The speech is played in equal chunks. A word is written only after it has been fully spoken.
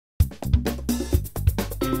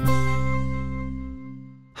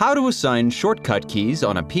How to assign shortcut keys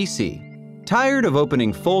on a PC. Tired of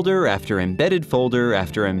opening folder after embedded folder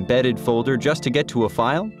after embedded folder just to get to a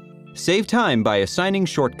file? Save time by assigning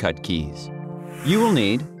shortcut keys. You will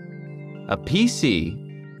need a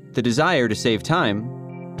PC, the desire to save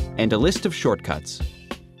time, and a list of shortcuts.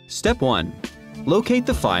 Step 1. Locate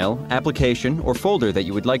the file, application, or folder that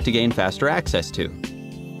you would like to gain faster access to.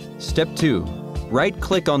 Step 2.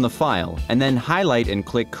 Right-click on the file and then highlight and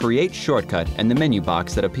click Create Shortcut in the menu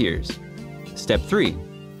box that appears. Step 3.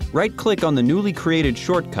 Right-click on the newly created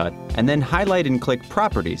shortcut and then highlight and click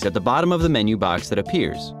Properties at the bottom of the menu box that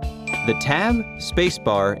appears. The Tab,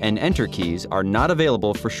 Spacebar, and Enter keys are not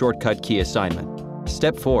available for shortcut key assignment.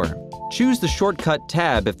 Step 4. Choose the Shortcut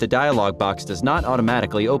tab if the dialog box does not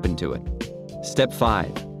automatically open to it. Step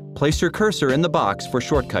 5. Place your cursor in the box for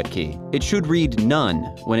shortcut key. It should read None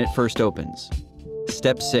when it first opens.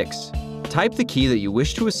 Step 6. Type the key that you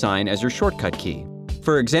wish to assign as your shortcut key.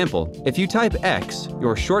 For example, if you type X,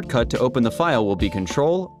 your shortcut to open the file will be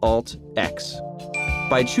Ctrl-Alt-X.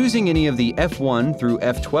 By choosing any of the F1 through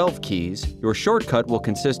F12 keys, your shortcut will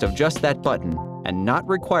consist of just that button and not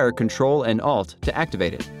require Ctrl and Alt to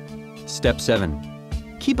activate it. Step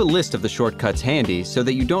 7. Keep a list of the shortcuts handy so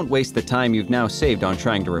that you don't waste the time you've now saved on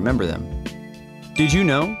trying to remember them. Did you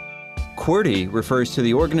know? QWERTY refers to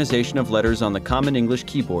the organization of letters on the Common English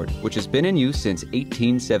Keyboard, which has been in use since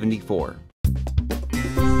 1874.